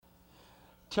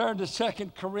Turn to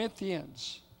 2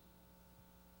 Corinthians.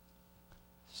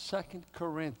 2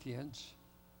 Corinthians.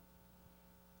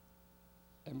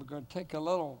 And we're going to take a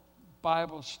little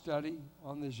Bible study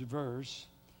on this verse.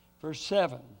 Verse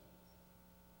 7.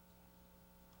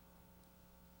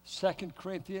 2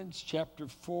 Corinthians chapter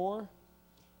 4,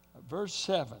 verse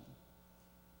 7.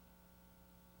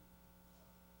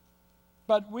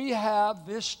 But we have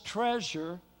this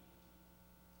treasure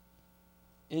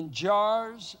in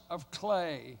jars of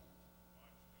clay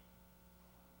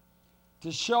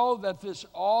to show that this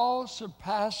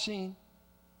all-surpassing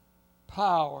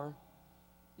power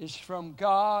is from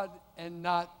God and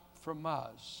not from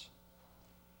us.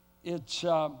 It's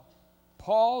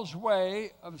Paul's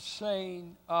way of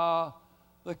saying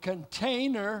the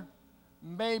container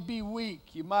may be weak.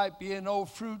 You might be an old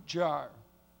fruit jar,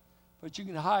 but you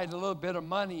can hide a little bit of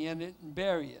money in it and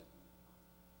bury it.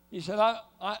 He said,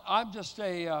 I'm just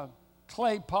a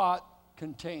clay pot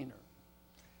container.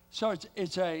 So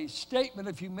it's a statement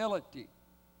of humility.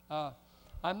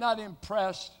 I'm not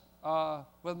impressed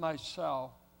with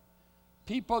myself.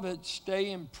 People that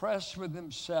stay impressed with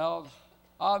themselves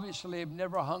obviously have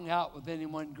never hung out with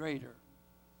anyone greater.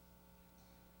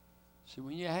 So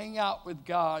when you hang out with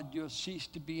God, you'll cease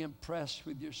to be impressed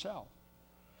with yourself.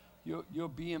 You'll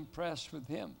be impressed with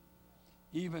Him.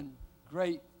 Even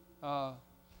great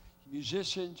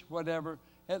musicians, whatever,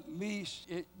 at least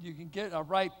you can get a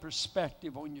right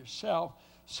perspective on yourself.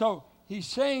 So he's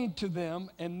saying to them,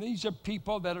 and these are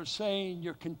people that are saying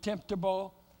you're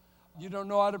contemptible, you don't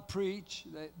know how to preach.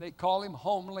 They call him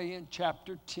homely in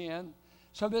chapter 10.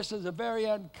 So this is a very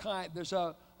unkind, there's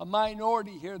a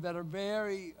minority here that are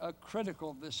very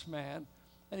critical of this man,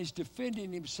 and he's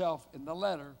defending himself in the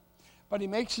letter. But he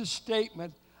makes a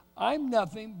statement, I'm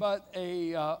nothing but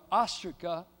a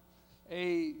ostraca,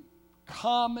 a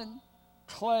common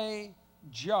clay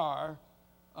jar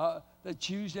that's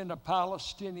used in a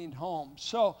Palestinian home.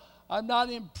 So I'm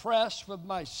not impressed with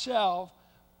myself,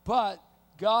 but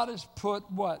God has put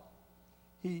what?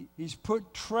 He's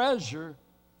put treasure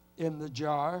in the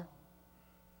jar,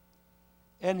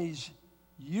 and He's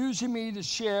using me to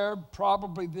share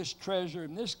probably this treasure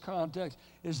in this context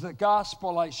is the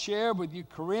gospel I share with you,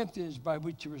 Corinthians, by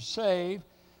which you were saved,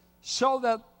 so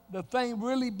that the thing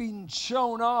really being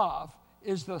shown off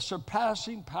is the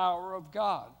surpassing power of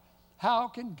God. How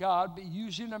can God be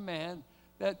using a man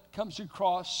that comes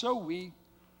across so weak,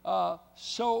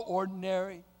 so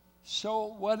ordinary,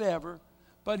 so whatever,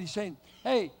 but He's saying,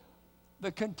 hey,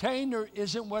 the container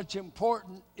isn't what's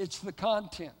important, it's the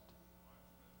content.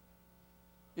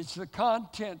 It's the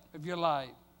content of your life.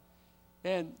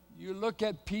 And you look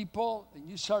at people and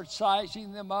you start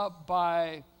sizing them up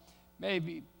by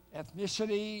maybe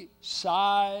ethnicity,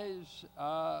 size,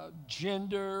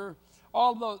 gender,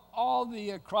 all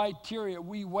the criteria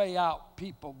we weigh out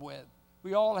people with.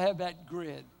 We all have that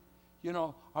grid. You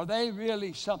know, are they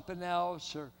really something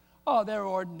else? Or, oh, they're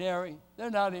ordinary. They're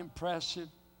not impressive.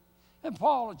 And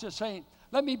Paul is just saying,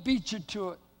 let me beat you to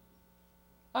it.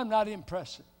 I'm not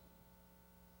impressive.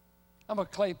 I'm a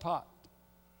clay pot.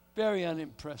 Very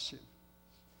unimpressive.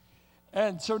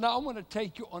 And so now I want to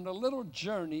take you on a little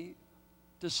journey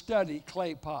to study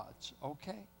clay pots,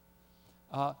 okay?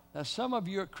 Now some of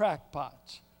you are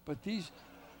crackpots, but these,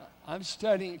 I'm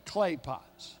studying clay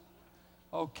pots,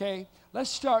 okay? Let's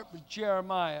start with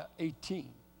Jeremiah 18,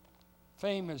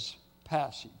 famous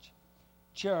passage.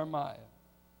 Jeremiah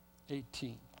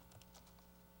 18.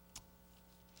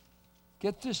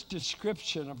 Get this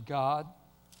description of God.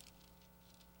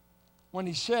 When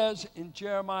he says in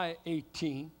Jeremiah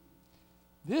 18,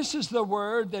 this is the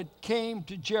word that came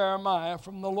to Jeremiah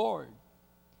from the Lord.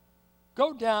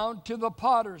 Go down to the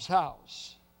potter's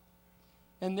house,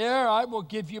 and there I will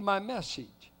give you my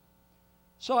message.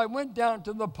 So I went down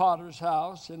to the potter's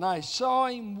house, and I saw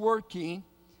him working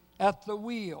at the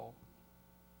wheel.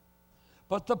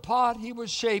 But the pot he was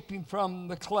shaping from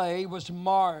the clay was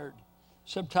marred.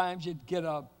 Sometimes you'd get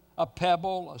a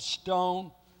pebble, a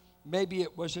stone. Maybe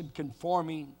it wasn't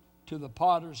conforming to the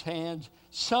potter's hands.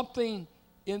 Something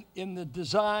in the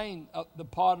design of the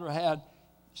potter had,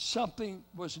 something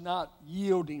was not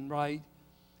yielding right.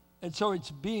 And so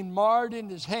it's being marred in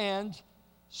his hands.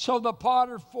 So the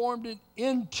potter formed it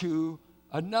into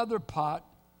another pot,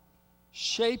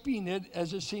 shaping it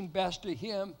as it seemed best to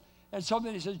him. And so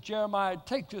then he says, Jeremiah,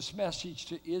 take this message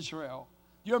to Israel.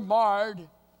 You're marred.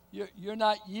 You're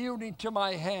not yielding to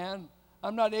my hand.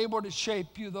 I'm not able to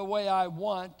shape you the way I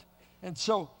want. And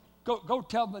so go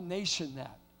tell the nation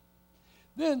that.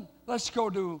 Then let's go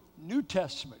to New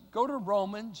Testament. Go to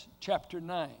Romans chapter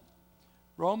 9.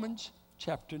 Romans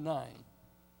chapter 9.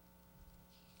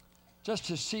 Just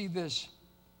to see this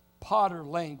potter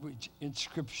language in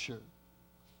Scripture.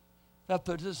 That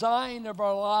the design of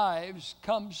our lives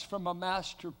comes from a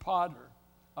master potter.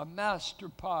 A master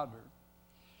potter.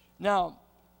 Now,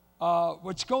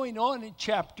 what's going on in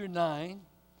chapter 9,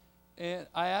 and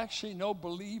I actually know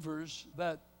believers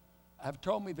that have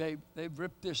told me they've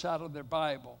ripped this out of their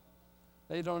Bible.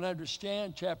 They don't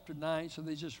understand chapter 9, so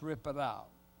they just rip it out.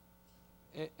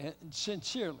 And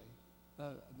sincerely,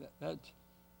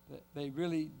 they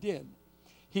really did.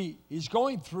 He's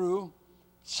going through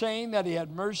saying that he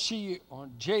had mercy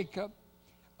on Jacob,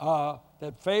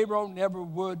 that Pharaoh never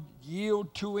would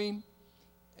yield to him,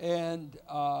 and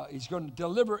he's going to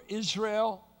deliver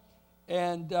Israel.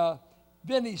 And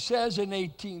then he says in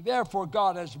 18, therefore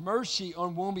God has mercy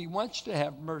on whom he wants to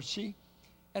have mercy,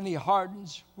 and he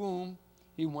hardens whom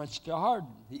he wants to harden.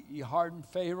 He hardened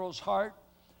Pharaoh's heart,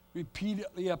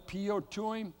 repeatedly appealed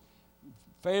to him.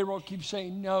 Pharaoh keeps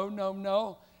saying no, no,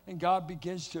 no, and God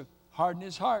begins to harden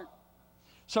his heart.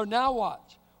 So now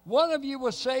watch. One of you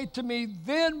will say to me,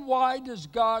 then why does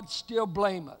God still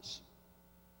blame us?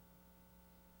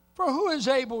 For who is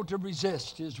able to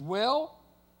resist his will?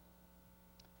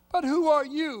 But who are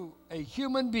you, a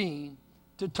human being,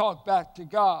 to talk back to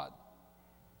God?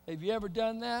 Have you ever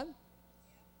done that?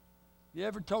 You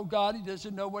ever told God he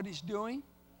doesn't know what he's doing?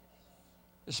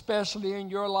 Especially in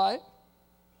your life?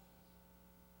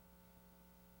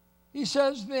 He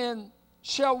says then,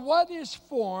 shall what is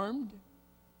formed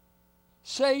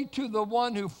say to the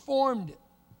one who formed it,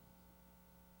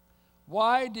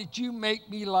 why did you make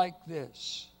me like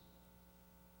this?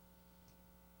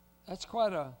 That's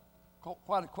quite a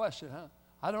question, huh?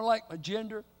 I don't like my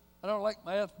gender. I don't like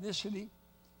my ethnicity.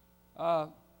 I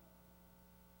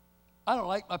don't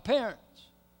like my parents.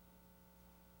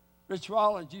 Rich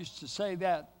Rollins used to say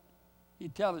that.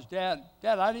 He'd tell his dad,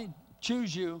 Dad, I didn't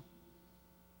choose you.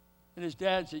 And his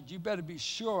dad said, you better be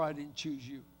sure I didn't choose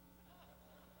you.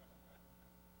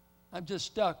 I'm just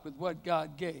stuck with what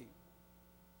God gave.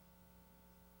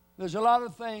 There's a lot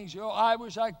of things, I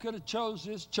wish I could have chose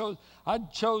this, I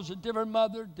chose a different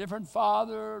mother, different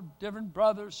father, different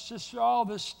brother, sister, all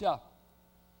this stuff.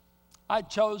 I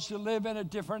chose to live in a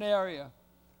different area.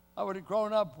 I would have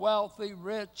grown up wealthy,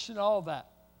 rich, and all that.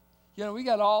 We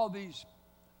got all these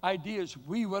ideas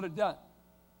we would have done.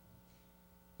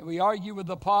 And we argue with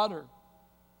the potter.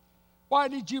 Why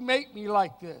did you make me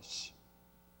like this?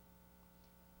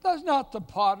 Does not the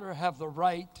potter have the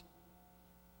right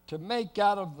to make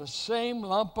out of the same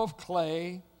lump of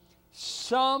clay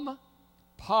some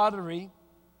pottery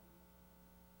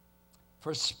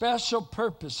for special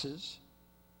purposes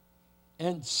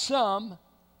and some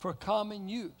for common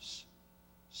use?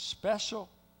 Special,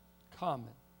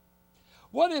 common.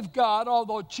 What if God,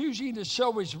 although choosing to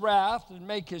show his wrath and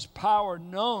make his power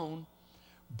known,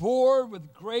 bore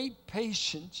with great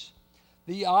patience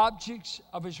the objects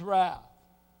of his wrath,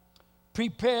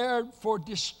 prepared for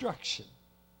destruction?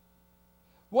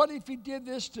 What if he did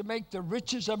this to make the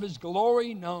riches of his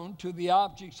glory known to the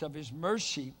objects of his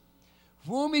mercy,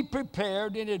 whom he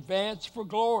prepared in advance for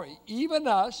glory, even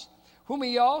us, whom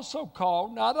he also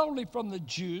called, not only from the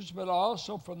Jews, but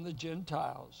also from the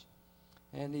Gentiles?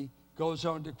 And he goes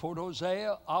on to quote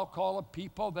Hosea, I'll call a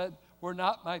people that were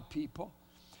not my people.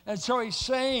 And so he's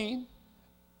saying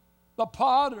the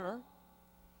potter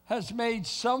has made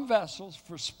some vessels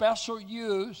for special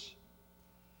use,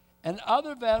 and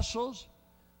other vessels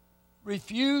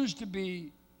refused to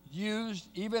be used,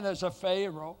 even as a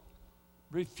Pharaoh,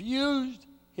 refused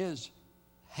his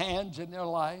hands in their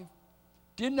life,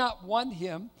 did not want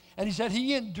him, and he said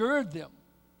he endured them.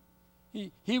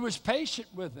 He was patient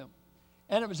with them,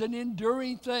 and it was an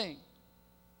enduring thing.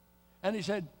 And he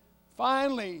said,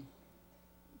 finally,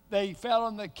 they fell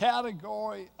in the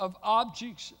category of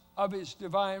objects of his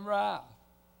divine wrath.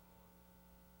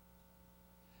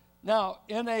 Now,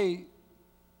 in a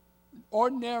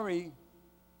ordinary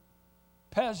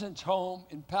peasant's home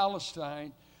in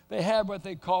Palestine, they had what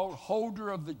they called holder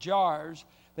of the jars.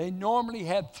 They normally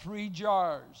had 3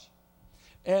 jars,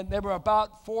 and they were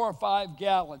about 4 or 5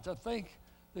 gallons. I think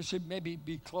this should maybe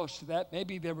be close to that.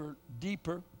 Maybe they were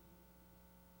deeper.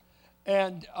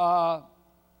 And a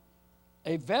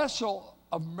vessel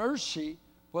of mercy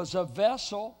was a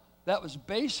vessel that was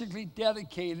basically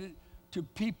dedicated to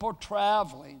people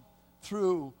traveling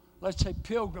through, let's say,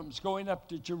 pilgrims going up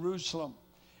to Jerusalem.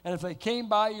 And if they came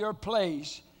by your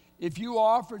place, if you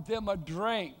offered them a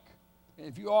drink,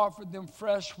 if you offered them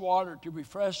fresh water to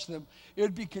refresh them, it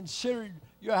would be considered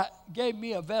you gave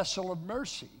me a vessel of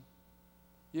mercy.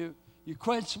 You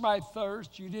quenched my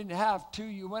thirst. You didn't have to.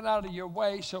 You went out of your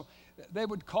way. So they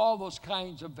would call those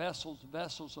kinds of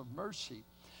vessels of mercy.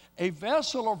 A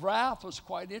vessel of wrath was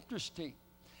quite interesting.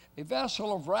 A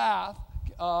vessel of wrath,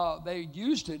 they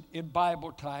used it in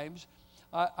Bible times.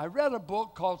 I read a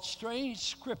book called Strange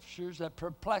Scriptures That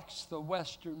Perplex the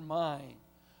Western Mind.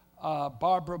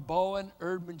 Barbara Bowen,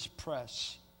 Erdman's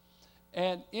Press.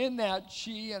 And in that,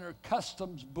 she and her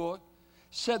customs book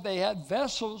said they had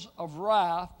vessels of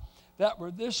wrath that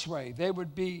were this way. They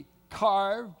would be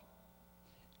carved,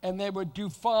 and they would do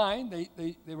fine.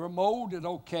 They were molded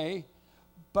okay.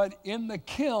 But in the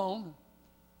kiln,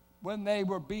 when they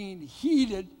were being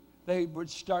heated, they would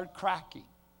start cracking.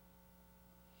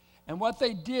 And what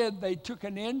they did, they took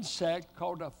an insect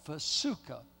called a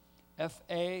Fasuka,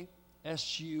 Fasuka.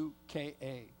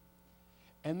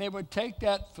 And they would take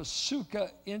that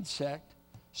Fasuka insect,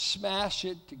 smash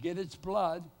it to get its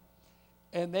blood,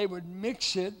 and they would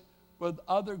mix it with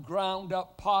other ground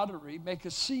up pottery, make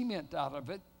a cement out of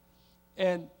it,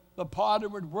 and the potter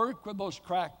would work with those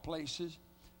cracked places,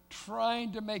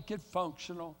 trying to make it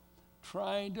functional,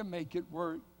 trying to make it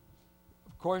work.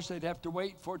 Of course, they'd have to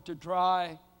wait for it to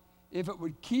dry. If it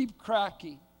would keep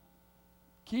cracking,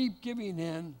 keep giving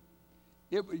in,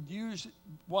 it would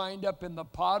wind up in the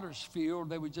potter's field.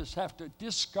 They would just have to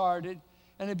discard it,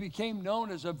 and it became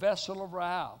known as a vessel of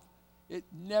wrath. It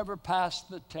never passed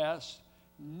the test,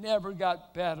 never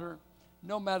got better,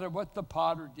 no matter what the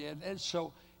potter did, and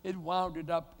so it wound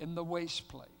up in the waste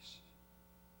place.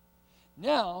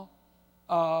 Now,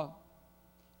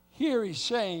 here he's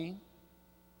saying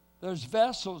there's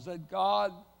vessels that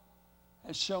God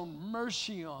has shown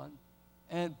mercy on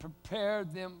and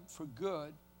prepared them for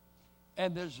good.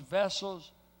 And there's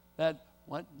vessels that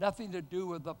want nothing to do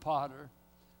with the potter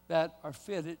that are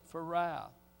fitted for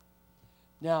wrath.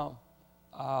 Now,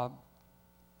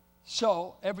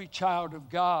 so every child of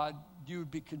God, you would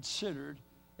be considered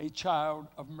a child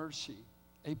of mercy,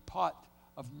 a pot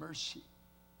of mercy.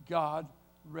 God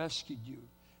rescued you.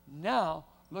 Now,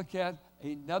 look at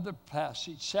another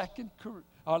passage, 2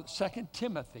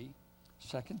 Timothy,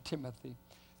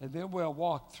 and then we'll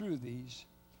walk through these.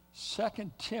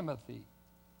 2 Timothy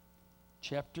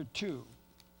chapter 2.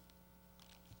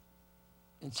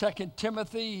 In 2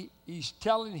 Timothy, he's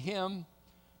telling him,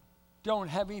 don't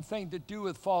have anything to do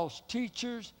with false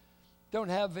teachers. Don't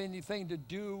have anything to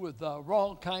do with the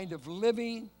wrong kind of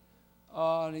living.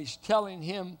 And he's telling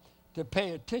him to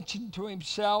pay attention to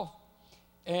himself.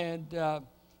 And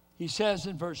he says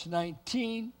in verse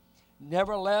 19,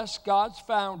 nevertheless, God's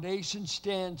foundation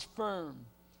stands firm,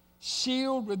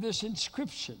 sealed with this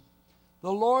inscription: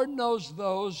 the Lord knows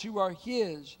those who are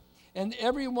his, and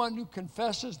everyone who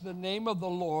confesses the name of the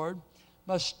Lord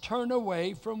must turn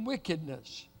away from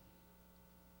wickedness.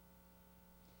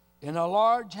 In a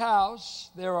large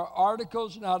house, there are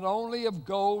articles not only of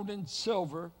gold and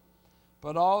silver,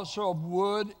 but also of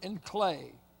wood and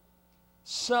clay.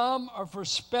 Some are for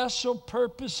special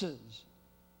purposes,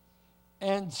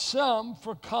 and some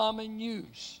for common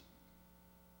use.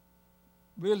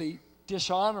 Really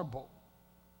dishonorable.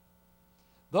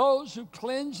 Those who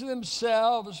cleanse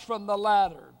themselves from the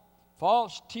latter,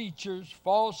 false teachers,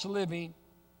 false living,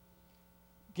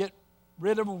 get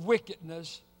rid of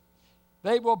wickedness,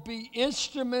 they will be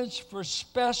instruments for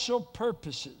special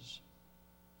purposes,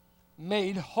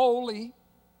 made holy,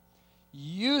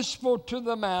 useful to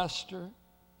the master,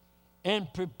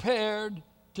 and prepared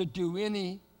to do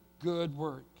any good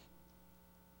work.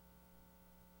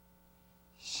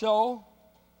 So,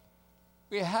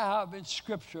 we have in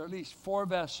Scripture at least 4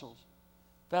 vessels.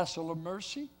 Vessel of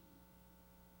mercy,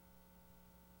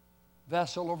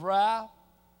 vessel of wrath,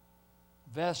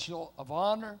 vessel of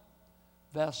honor,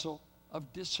 vessel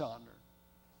of dishonor.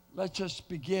 Let's just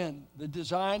begin. The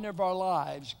design of our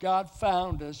lives, God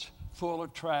found us full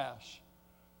of trash.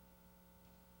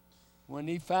 When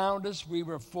he found us, we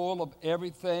were full of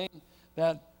everything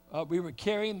that we were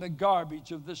carrying the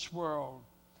garbage of this world.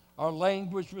 Our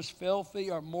language was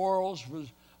filthy. Our morals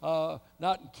was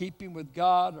not in keeping with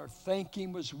God. Our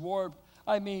thinking was warped.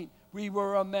 I mean, we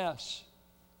were a mess.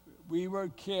 We were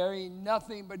carrying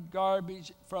nothing but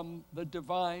garbage from the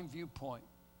divine viewpoint.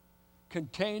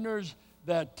 Containers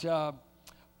that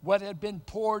what had been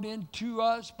poured into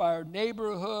us by our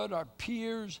neighborhood, our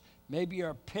peers, maybe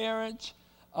our parents.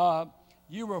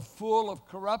 You were full of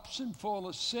corruption, full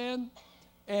of sin,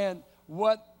 and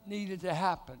what needed to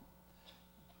happen?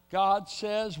 God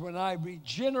says, when I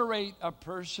regenerate a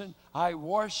person, I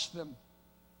wash them.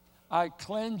 I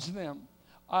cleanse them.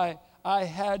 I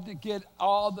had to get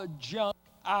all the junk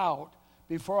out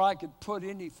before I could put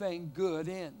anything good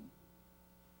in.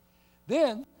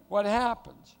 Then what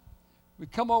happens? We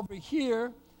come over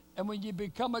here, and when you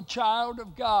become a child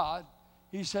of God,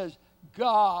 he says,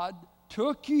 God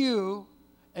took you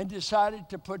and decided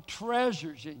to put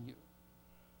treasures in you.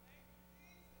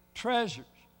 Treasures.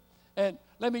 And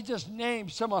let me just name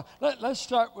some of, let's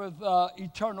start with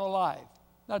eternal life.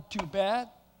 Not too bad.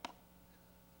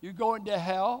 You go into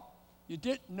hell. You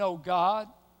didn't know God.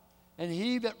 And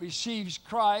he that receives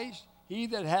Christ, he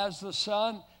that has the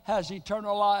Son, has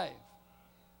eternal life.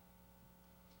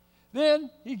 Then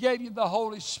he gave you the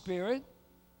Holy Spirit.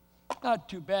 Not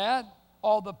too bad.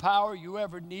 All the power you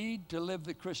ever need to live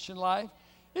the Christian life.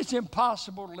 It's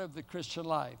impossible to live the Christian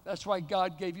life. That's why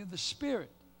God gave you the Spirit.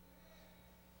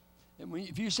 And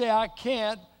if you say, I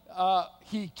can't,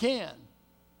 he can.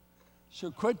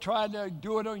 So quit trying to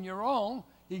do it on your own.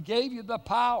 He gave you the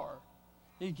power.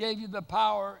 He gave you the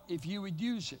power if you would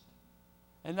use it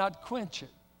and not quench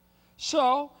it.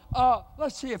 So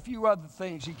let's see a few other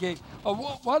things he gave.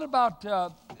 What about,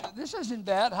 this isn't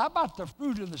bad. How about the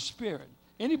fruit of the Spirit?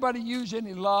 Anybody use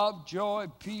any love, joy,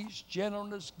 peace,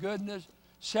 gentleness, goodness,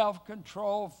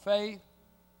 self-control, faith?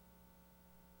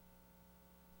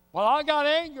 Well, I got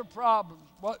anger problems.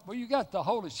 Well, you got the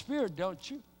Holy Spirit,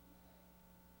 don't you?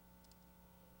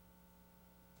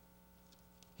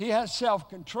 He has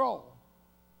self-control.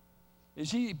 Is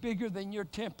he bigger than your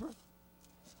temper?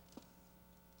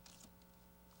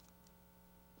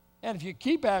 And if you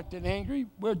keep acting angry,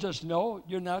 we'll just know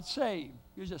you're not saved.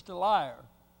 You're just a liar.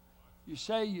 You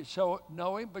say you so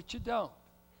know him, but you don't.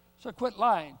 So quit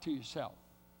lying to yourself.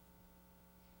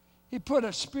 He put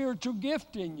a spiritual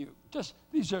gift in you.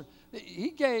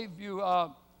 He gave you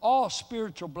all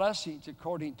spiritual blessings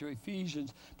according to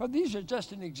Ephesians. But these are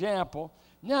just an example.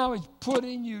 Now he's put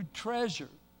in you treasure.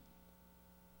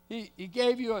 He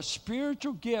gave you a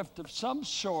spiritual gift of some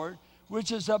sort,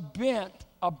 which is a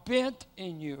bent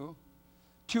in you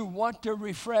to want to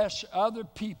refresh other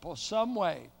people some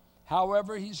way,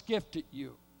 however he's gifted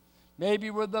you.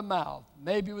 Maybe with the mouth,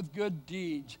 maybe with good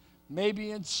deeds,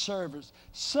 maybe in service.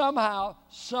 Somehow,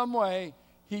 some way,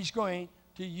 he's going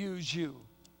to use you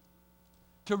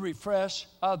to refresh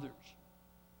others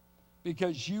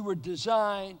because you were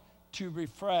designed to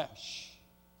refresh.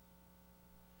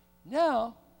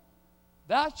 Now,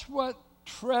 that's what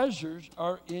treasures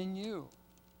are in you.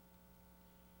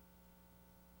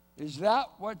 Is that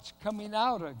what's coming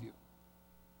out of you?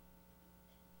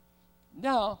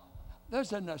 Now,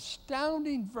 there's an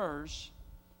astounding verse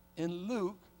in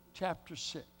Luke chapter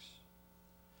 6.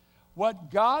 What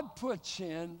God puts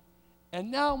in,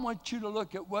 and now I want you to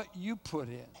look at what you put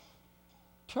in.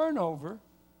 Turn over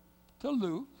to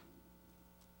Luke.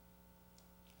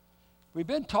 We've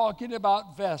been talking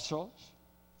about vessels.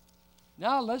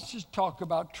 Now let's just talk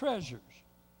about treasures.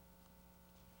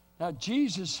 Now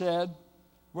Jesus said,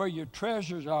 where your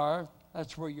treasures are,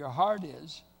 that's where your heart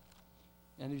is.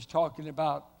 And he's talking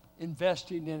about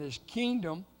investing in his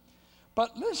kingdom.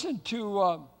 But listen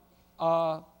to,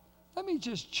 let me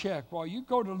just check. While you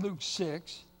go to Luke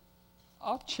 6,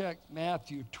 I'll check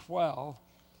Matthew 12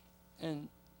 and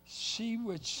see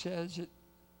which says it.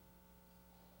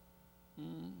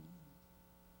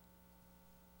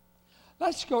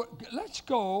 Let's go,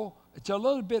 it's a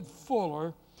little bit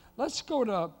fuller. Let's go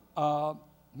to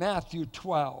Matthew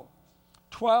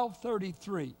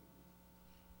 12:33.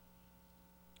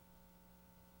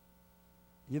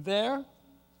 You there?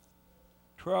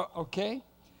 Okay.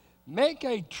 Make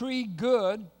a tree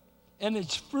good, and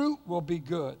its fruit will be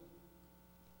good.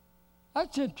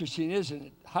 That's interesting, isn't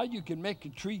it? How you can make a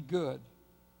tree good.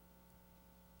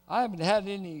 I haven't had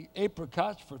any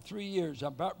apricots for 3 years. I'm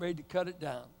about ready to cut it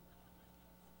down.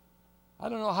 I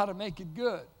don't know how to make it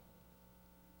good.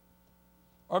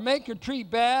 Or make a tree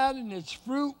bad, and its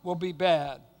fruit will be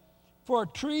bad. For a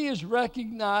tree is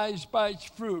recognized by its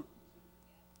fruit.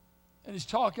 And he's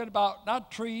talking about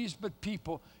not trees, but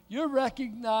people. You're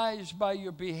recognized by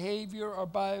your behavior or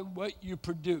by what you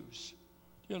produce.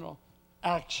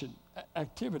 Action,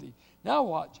 activity. Now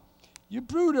watch. You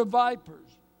brood of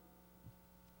vipers.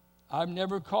 I've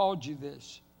never called you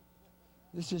this.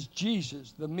 This is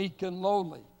Jesus, the meek and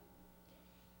lowly.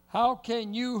 How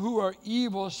can you who are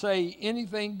evil say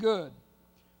anything good?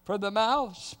 For the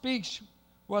mouth speaks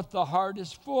what the heart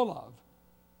is full of.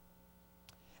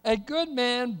 A good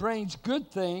man brings good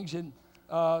things, and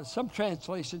some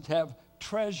translations have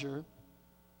treasure.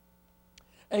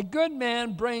 A good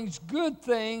man brings good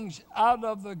things out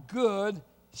of the good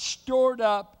stored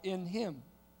up in him.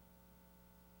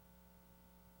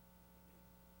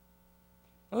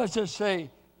 Let's just say,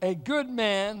 a good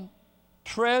man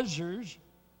treasures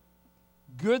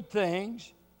good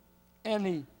things, and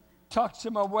he tucks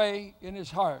them away in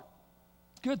his heart.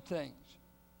 Good things,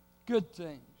 good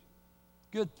things,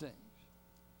 good things.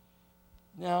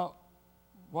 Now,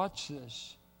 watch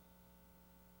this.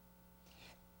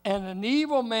 And an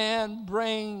evil man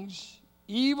brings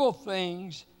evil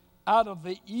things out of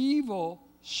the evil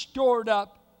stored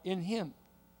up in him.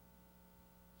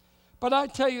 But I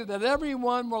tell you that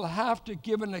everyone will have to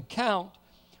give an account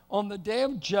on the day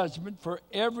of judgment for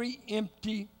every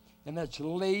empty, and that's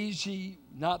lazy,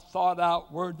 not thought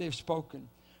out word they've spoken.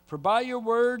 For by your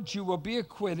words you will be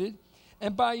acquitted,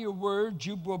 and by your words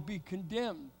you will be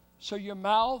condemned. So your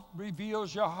mouth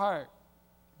reveals your heart,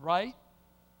 right?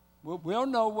 We'll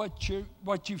know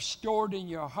what you've stored in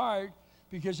your heart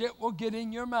because it will get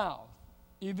in your mouth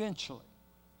eventually.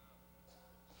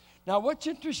 Now, what's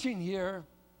interesting here,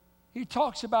 he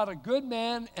talks about a good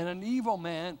man and an evil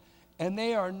man, and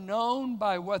they are known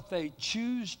by what they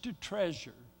choose to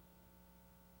treasure.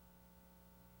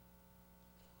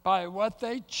 By what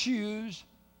they choose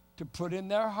to put in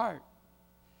their heart.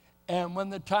 And when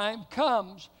the time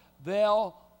comes,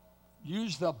 they'll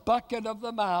use the bucket of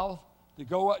the mouth to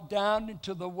go down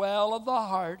into the well of the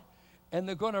heart, and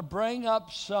they're going to bring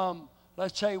up some,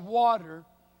 let's say, water,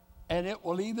 and it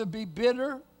will either be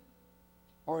bitter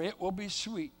or it will be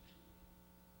sweet.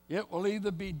 It will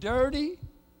either be dirty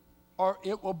or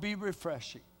it will be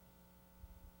refreshing.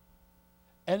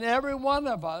 And every one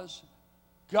of us,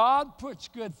 God puts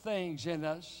good things in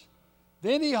us.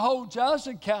 Then he holds us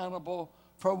accountable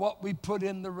for what we put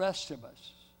in the rest of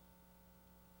us.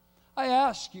 I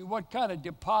ask you, what kind of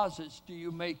deposits do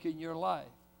you make in your life?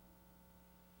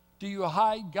 Do you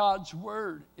hide God's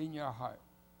word in your heart?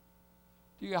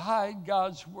 Do you hide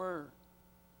God's word?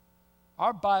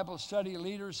 Our Bible study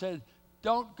leader said,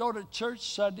 don't go to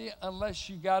church Sunday unless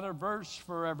you got a verse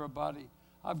for everybody.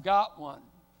 I've got one.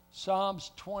 Psalms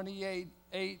 28,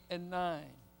 8 and 9.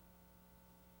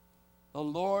 The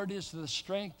Lord is the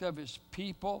strength of his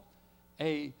people,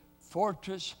 a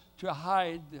fortress to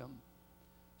hide them.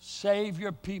 Save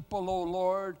your people, O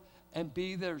Lord, and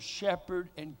be their shepherd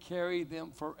and carry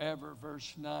them forever.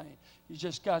 Verse 9. You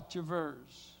just got your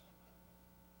verse.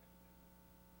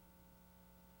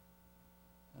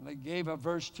 And I gave a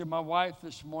verse to my wife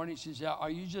this morning. She said,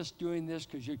 are you just doing this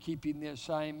because you're keeping the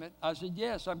assignment? I said,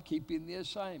 yes, I'm keeping the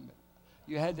assignment.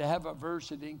 You had to have a verse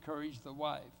that encouraged the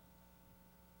wife.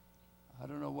 I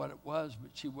don't know what it was,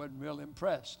 but she wasn't real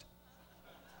impressed.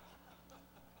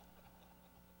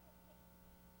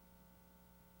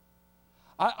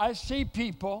 I see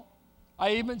people,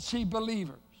 I even see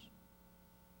believers,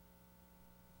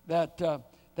 that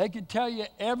they can tell you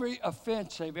every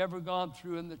offense they've ever gone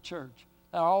through in the church.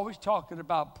 They're always talking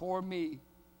about poor me,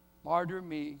 martyr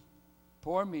me,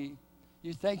 poor me.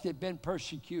 You think they've been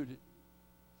persecuted.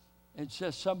 It's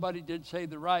just somebody didn't say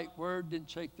the right word,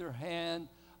 didn't shake their hand.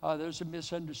 There's a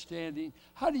misunderstanding.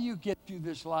 How do you get through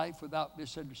this life without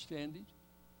misunderstandings?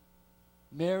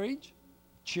 Marriage,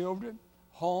 children,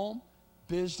 home,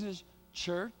 business,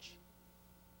 church.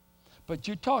 But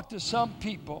you talk to some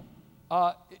people,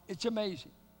 it's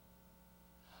amazing.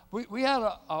 We had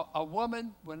a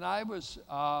woman when I was,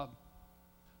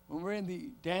 when we were in the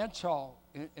dance hall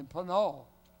in Pinole,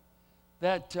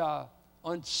 that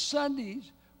on Sundays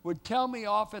would tell me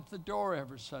off at the door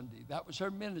every Sunday. That was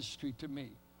her ministry to me.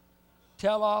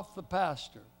 Tell off the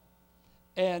pastor.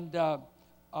 And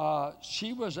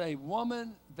she was a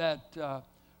woman that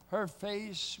her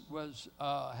face was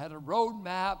had a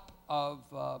roadmap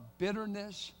of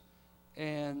bitterness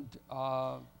and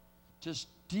just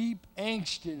deep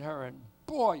angst in her. And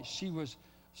boy, she was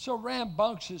so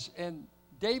rambunctious. And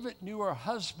David knew her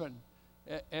husband.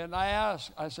 And I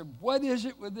said, what is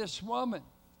it with this woman?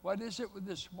 What is it with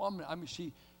this woman? I mean,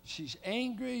 she's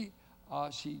angry.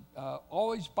 She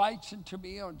always bites into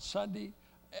me on Sunday.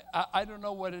 I don't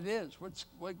know what it is.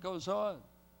 What goes on?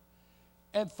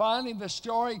 And finally, the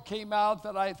story came out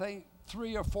that I think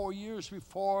 3 or 4 years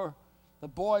before, the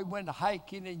boy went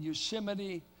hiking in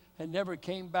Yosemite and never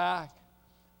came back.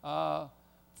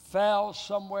 Fell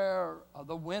somewhere.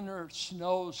 The winter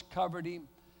snows covered him.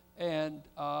 And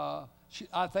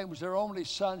I think it was their only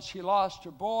son. She lost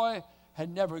her boy, had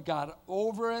never got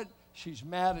over it. She's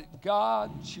mad at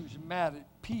God. She was mad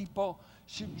at people.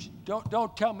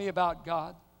 Don't tell me about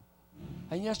God.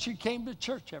 And yes, she came to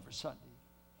church every Sunday.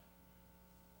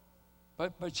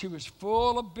 But she was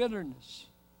full of bitterness.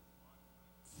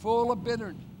 Full of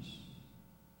bitterness.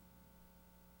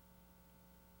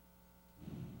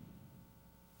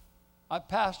 I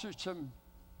pastored some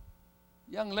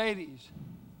young ladies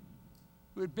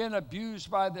who had been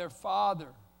abused by their father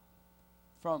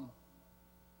from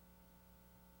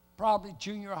probably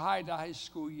junior high to high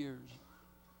school years.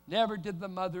 Never did the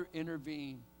mother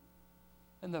intervene.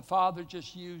 And the father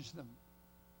just used them.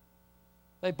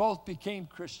 They both became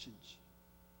Christians.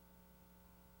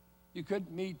 You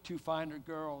couldn't meet two finer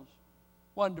girls.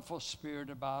 wonderful spirit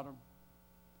about them,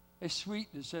 a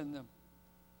sweetness in them.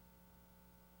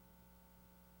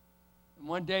 And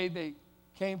one day they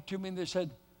came to me and they said,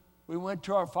 we went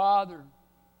to our father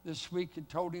this week and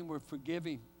told him we're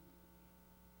forgiving.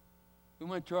 We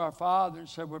went to our father and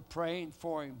said we're praying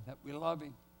for him, that we love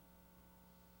him.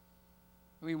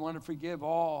 We want to forgive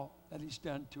all that he's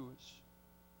done to us.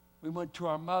 We went to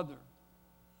our mother.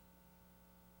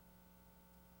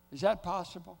 Is that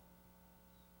possible?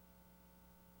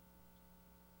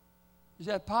 Is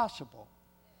that possible?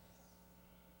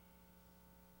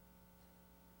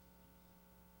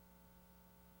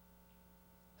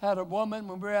 Had a woman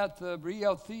when we were at the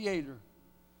Rio Theater,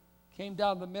 came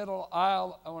down the middle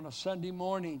aisle on a Sunday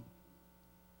morning.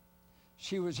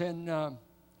 She was in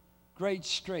great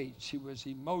straits. She was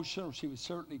emotional. She was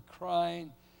certainly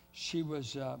crying. She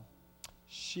was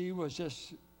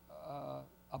just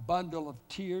a bundle of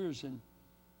tears and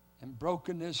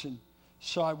brokenness. And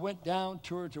so I went down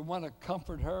to her to want to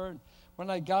comfort her. And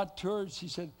when I got to her, she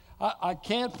said, I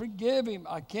can't forgive him.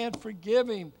 I can't forgive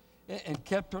him. And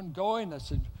kept on going. I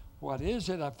said, what is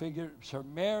it? I figured it's her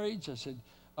marriage. I said,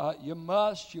 you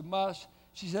must.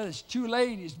 She said, it's too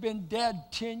late. He's been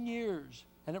dead 10 years.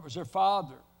 And it was her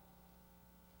father.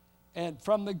 And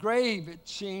from the grave, it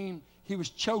seemed he was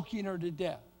choking her to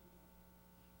death.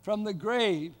 From the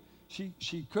grave, she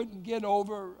couldn't get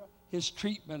over his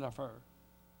treatment of her.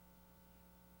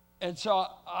 And so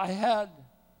I had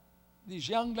these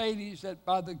young ladies that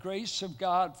by the grace of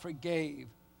God forgave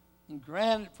and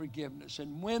granted forgiveness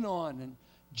and went on, and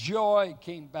joy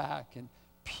came back and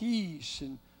peace,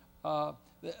 and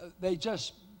they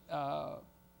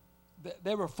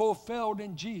were fulfilled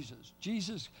in Jesus.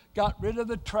 Jesus got rid of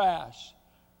the trash,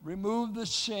 removed the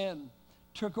sin,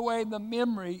 took away the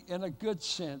memory in a good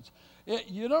sense.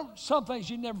 Some things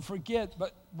you never forget,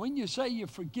 but when you say you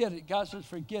forget it, God says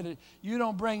forget it, you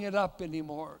don't bring it up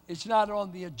anymore. It's not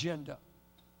on the agenda.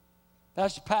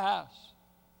 That's past.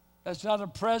 That's not a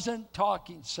present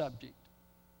talking subject.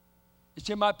 It's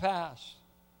in my past.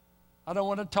 I don't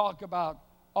want to talk about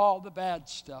all the bad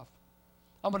stuff.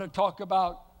 I'm going to talk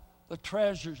about the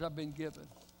treasures I've been given.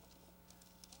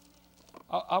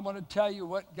 I want to tell you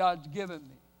what God's given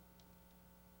me.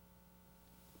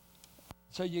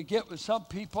 So you get with some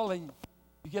people and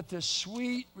you get this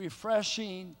sweet,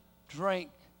 refreshing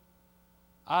drink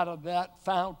out of that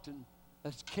fountain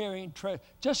that's carrying treasure.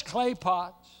 Just clay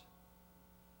pots.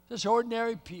 Just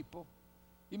ordinary people.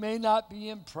 You may not be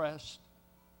impressed.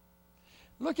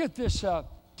 Look at this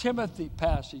Timothy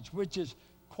passage, which is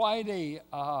quite a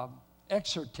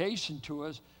exhortation to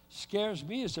us. Scares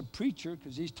me as a preacher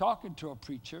because he's talking to a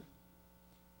preacher.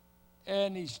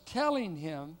 And he's telling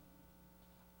him,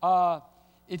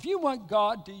 if you want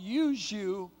God to use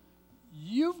you,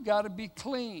 you've got to be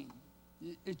clean.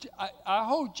 I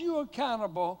hold you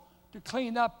accountable to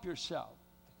clean up yourself.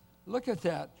 Look at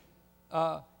that.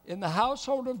 In the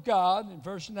household of God, in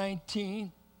verse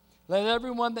 19, let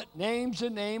everyone that names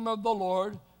the name of the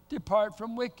Lord depart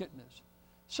from wickedness.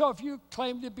 So if you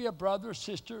claim to be a brother or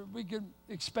sister, we can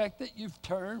expect that you've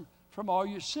turned from all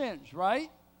your sins, right?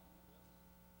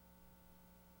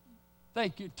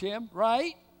 Thank you, Tim.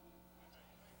 Right?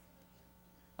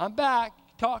 I'm back.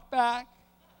 Talk back.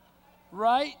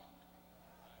 Right?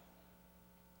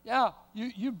 Yeah,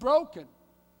 you've broken.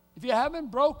 If you haven't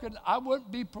broken, I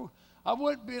wouldn't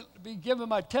be giving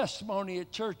my testimony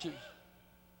at churches.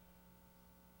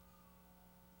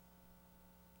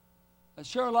 I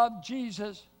sure love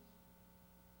Jesus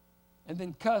and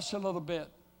then cuss a little bit.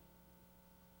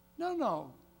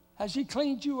 No. Has he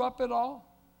cleaned you up at all?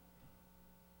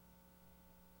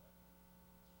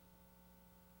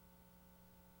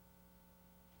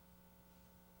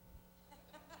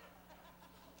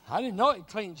 I didn't know he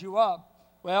cleaned you up.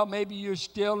 Well, maybe you're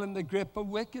still in the grip of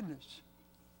wickedness.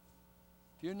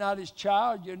 If you're not his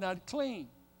child, you're not clean.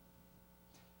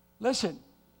 Listen,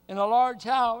 in a large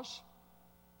house,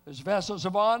 there's vessels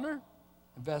of honor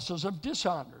and vessels of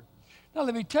dishonor. Now,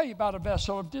 let me tell you about a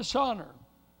vessel of dishonor.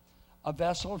 A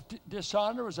vessel of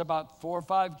dishonor was about 4 or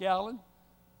 5 gallon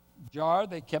jar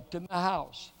they kept in the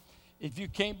house. If you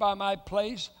came by my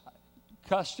place,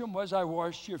 custom was I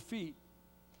washed your feet.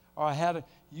 Or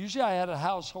usually I had a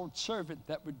household servant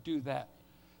that would do that.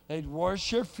 They'd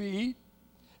wash your feet,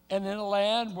 and in a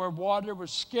land where water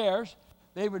was scarce,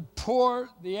 they would pour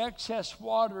the excess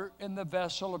water in the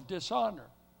vessel of dishonor.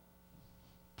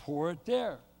 Pour it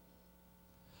there.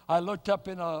 I looked up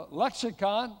in a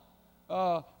lexicon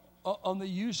on the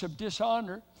use of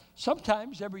dishonor.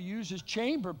 Sometimes they were used as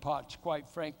chamber pots, quite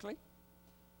frankly,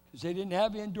 because they didn't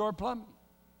have indoor plumbing.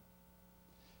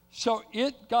 So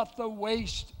it got the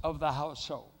waste of the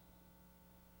household.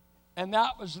 And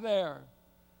that was there.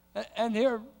 And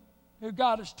here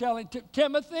God is telling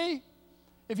Timothy,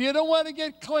 if you don't want to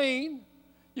get clean,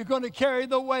 you're going to carry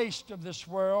the waste of this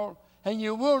world, and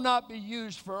you will not be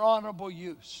used for honorable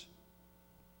use.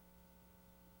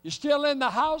 You're still in the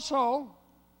household.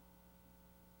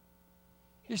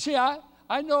 You see,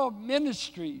 I know of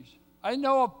ministries. I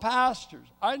know of pastors.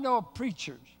 I know of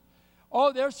preachers.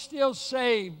 Oh, they're still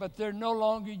saved, but they're no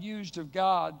longer used of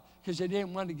God because they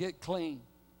didn't want to get clean.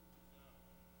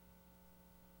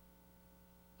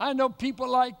 I know people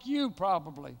like you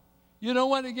probably. You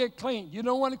don't want to get clean. You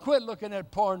don't want to quit looking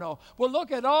at porno. Well,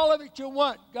 look at all of it you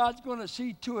want. God's going to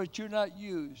see to it you're not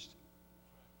used.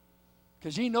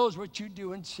 Because He knows what you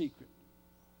do in secret.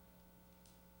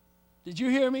 Did you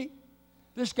hear me?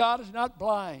 This God is not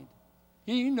blind.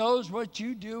 He knows what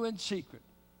you do in secret.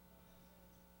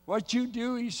 What you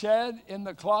do, He said, in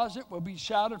the closet will be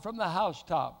shouted from the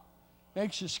housetop.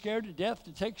 Makes you scared to death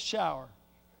to take a shower.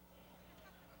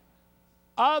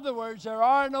 In other words, there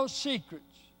are no secrets.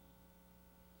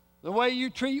 The way you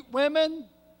treat women,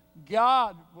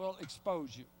 God will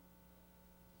expose you.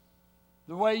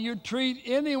 The way you treat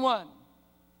anyone,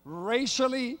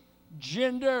 racially,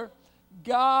 gender,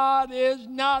 God is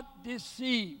not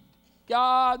deceived.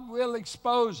 God will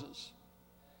expose us.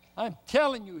 I'm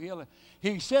telling you,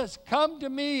 He says, come to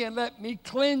me and let me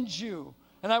cleanse you,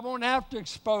 and I won't have to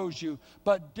expose you,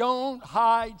 but don't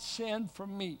hide sin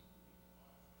from me.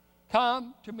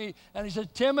 Come to me. And He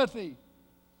said, Timothy,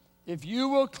 if you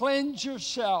will cleanse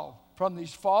yourself from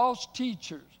these false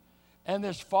teachers and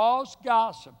this false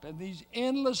gossip and these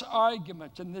endless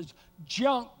arguments and this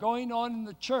junk going on in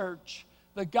the church,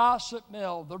 the gossip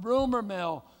mill, the rumor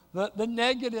mill, the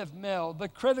negative mill, the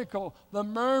critical, the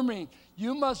murmuring,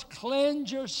 you must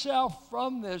cleanse yourself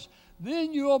from this.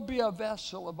 Then you'll be a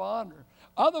vessel of honor.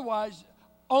 Otherwise,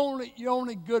 you're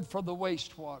only good for the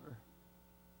wastewater.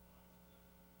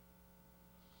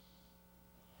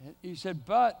 He said,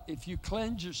 but if you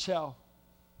cleanse yourself,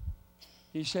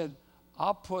 He said,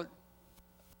 I'll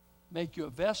make you a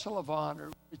vessel of honor,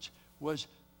 which was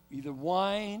either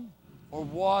wine or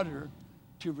water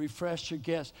to refresh your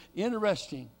guests.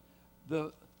 Interesting,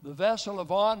 the vessel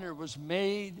of honor was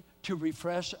made to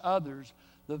refresh others.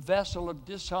 The vessel of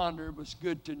dishonor was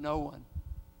good to no one.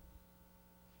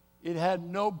 It had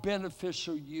no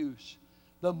beneficial use.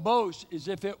 The most is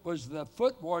if it was the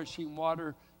foot washing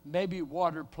water, maybe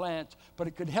water plants, but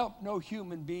it could help no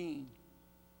human being.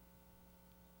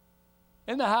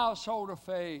 In the household of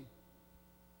faith,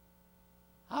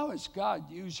 how is God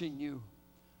using you?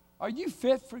 Are you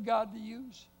fit for God to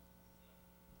use?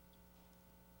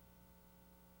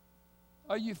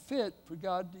 Are you fit for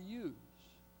God to use?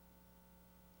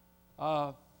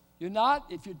 You're not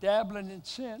if you're dabbling in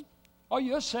sin. Oh,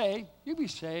 you're saved. You'll be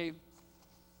saved.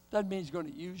 Doesn't mean He's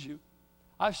going to use you.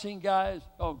 I've seen guys,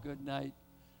 oh, good night.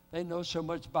 They know so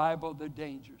much Bible, they're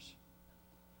dangerous.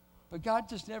 But God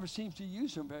just never seems to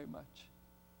use them very much.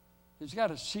 He's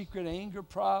got a secret anger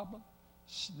problem,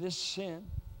 this sin,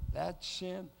 that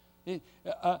sin. You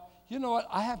know what?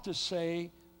 I have to say,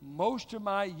 most of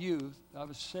my youth, I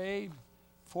was saved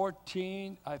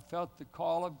 14. I felt the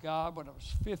call of God when I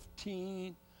was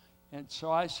 15. And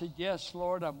so I said, yes,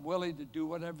 Lord, I'm willing to do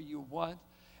whatever you want.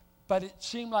 But it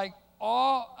seemed like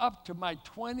all up to my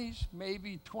 20s,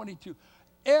 maybe 22,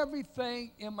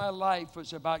 everything in my life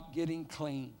was about getting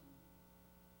clean.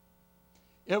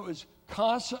 It was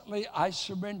constantly, I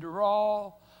surrender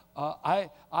all. I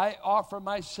offer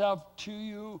myself to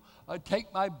you.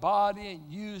 Take my body and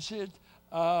use it.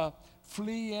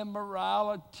 Flee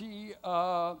immorality.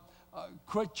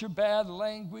 Quit your bad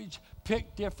language.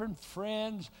 Pick different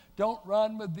friends. Don't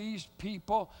run with these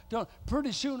people.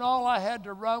 Pretty soon all I had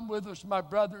to run with was my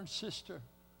brother and sister.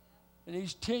 And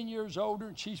he's 10 years older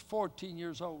and she's 14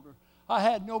 years older. I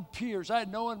had no peers. I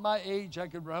had no one my age I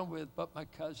could run with but my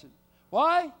cousin.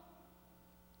 Why?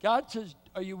 God says,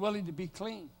 are you willing to be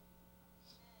clean?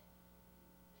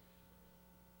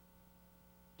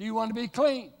 Do you want to be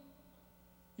clean?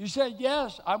 You said,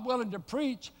 yes, I'm willing to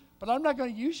preach, but I'm not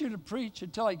going to use you to preach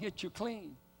until I get you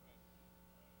clean.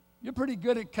 You're pretty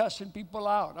good at cussing people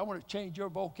out. I want to change your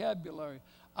vocabulary.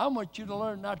 I want you to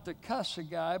learn not to cuss a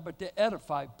guy, but to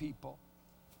edify people.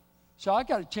 So I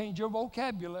got to change your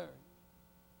vocabulary.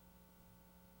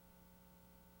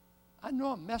 I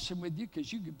know I'm messing with you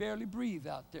because you can barely breathe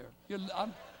out there.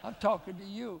 I'm talking to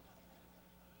you.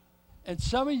 And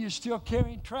some of you are still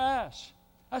carrying trash.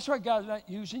 That's why God's not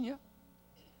using you.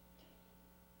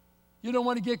 You don't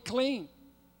want to get clean.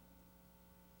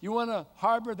 You want to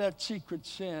harbor that secret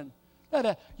sin.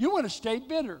 You want to stay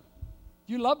bitter.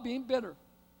 You love being bitter.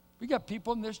 We got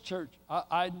people in this church.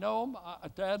 I know them. I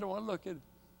don't want to look at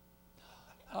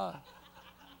them.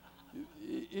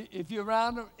 If you're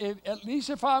around them, at least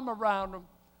if I'm around them,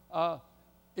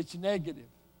 it's negative.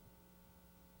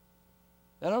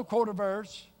 They don't quote a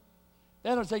verse.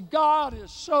 They don't say, God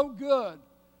is so good.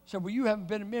 So, well, you haven't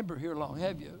been a member here long,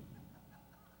 have you?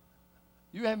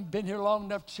 You haven't been here long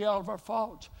enough to see all of our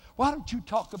faults. Why don't you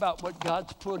talk about what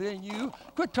God's put in you?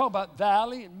 Quit talking about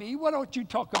Valley and me. Why don't you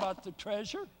talk about the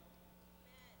treasure?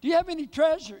 Do you have any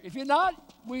treasure? If you're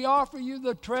not, we offer you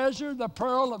the treasure, the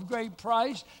pearl of great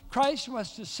price. Christ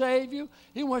wants to save you.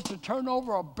 He wants to turn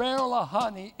over a barrel of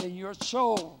honey in your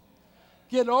soul.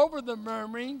 Get over the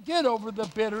murmuring. Get over the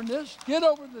bitterness. Get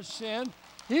over the sin.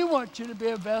 He wants you to be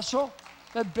a vessel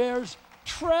that bears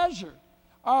treasure.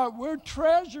 We're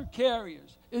treasure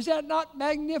carriers. Is that not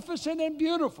magnificent and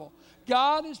beautiful?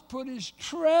 God has put his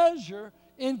treasure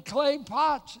in clay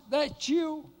pots. That's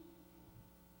you.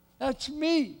 That's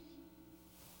me.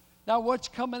 Now what's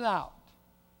coming out?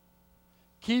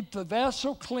 Keep the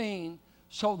vessel clean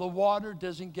so the water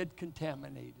doesn't get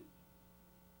contaminated.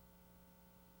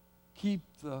 Keep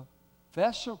the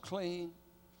vessel clean.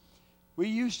 We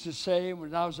used to say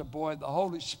when I was a boy, the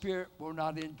Holy Spirit will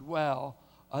not indwell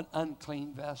an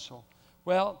unclean vessel.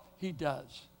 Well, he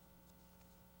does.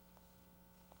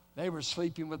 They were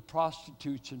sleeping with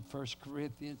prostitutes in 1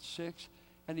 Corinthians 6,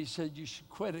 and he said you should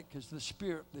quit it because the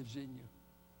Spirit lives in you.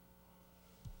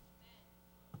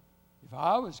 If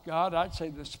I was God, I'd say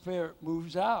the Spirit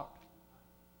moves out.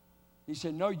 He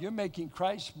said, no, you're making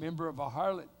Christ member of a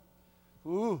harlot.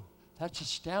 Ooh, that's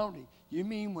astounding. You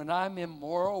mean when I'm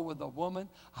immoral with a woman,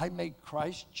 I make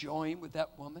Christ join with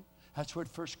that woman? That's what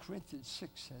 1 Corinthians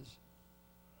 6 says.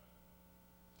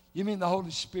 You mean the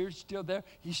Holy Spirit's still there?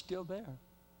 He's still there.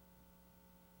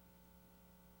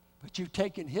 But you've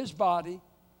taken his body,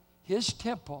 his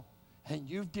temple, and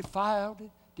you've defiled it,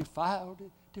 defiled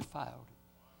it, defiled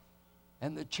it.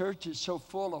 And the church is so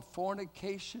full of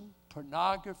fornication,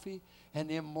 pornography,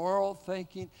 and immoral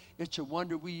thinking, it's a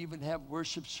wonder we even have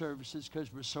worship services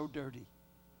because we're so dirty.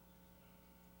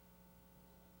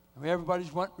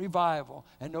 Everybody's wanting revival,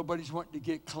 and nobody's wanting to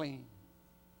get clean.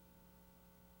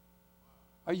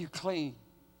 Are you clean?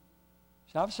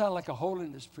 See, I sound like a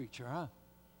holiness preacher, huh?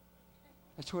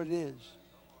 That's what it is.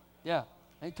 Yeah.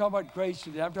 I ain't talking about grace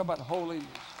today. I'm talking about holiness.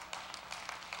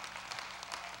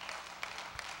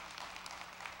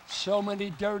 So many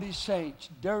dirty saints,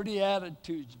 dirty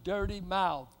attitudes, dirty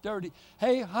mouth, dirty.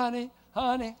 Hey, honey,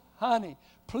 honey, honey.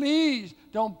 Please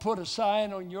don't put a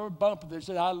sign on your bumper that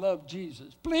says, I love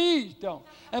Jesus. Please don't.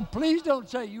 And please don't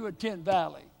say you attend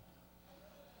Valley.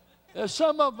 There's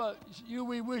some of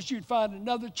we wish you'd find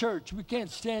another church. We can't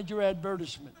stand your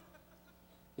advertisement.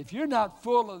 If you're not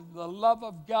full of the love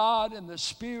of God and the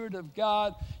Spirit of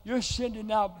God, you're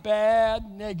sending out bad,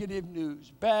 negative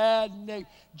news.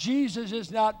 Jesus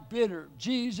is not bitter.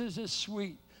 Jesus is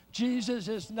sweet. Jesus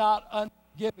is not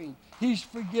unforgiving. He's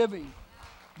forgiving.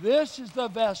 This is the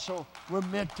vessel we're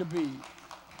meant to be.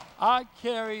 I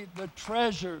carry the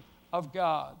treasure of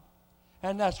God.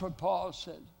 And that's what Paul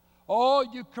says. Oh,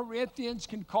 you Corinthians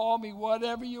can call me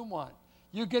whatever you want.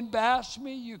 You can bash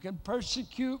me. You can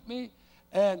persecute me.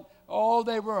 And, oh,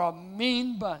 they were a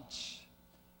mean bunch.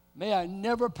 May I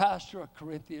never pastor a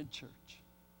Corinthian church.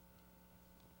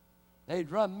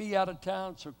 They'd run me out of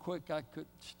town so quick I couldn't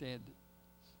stand it.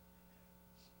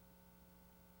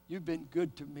 You've been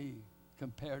good to me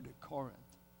compared to Corinth.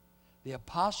 The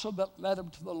apostle that led them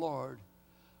to the Lord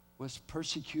was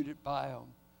persecuted by them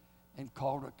and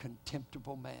called a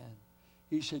contemptible man.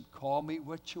 He said, call me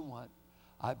what you want.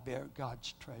 I bear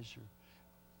God's treasure.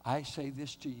 I say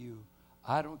this to you.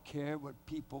 I don't care what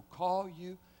people call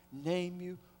you, name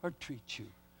you, or treat you.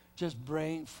 Just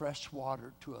bring fresh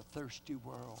water to a thirsty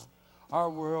world. Our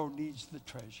world needs the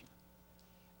treasure.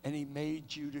 And he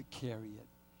made you to carry it.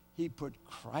 He put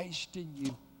Christ in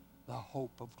you, the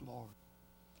hope of glory.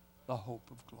 The hope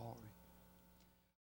of glory.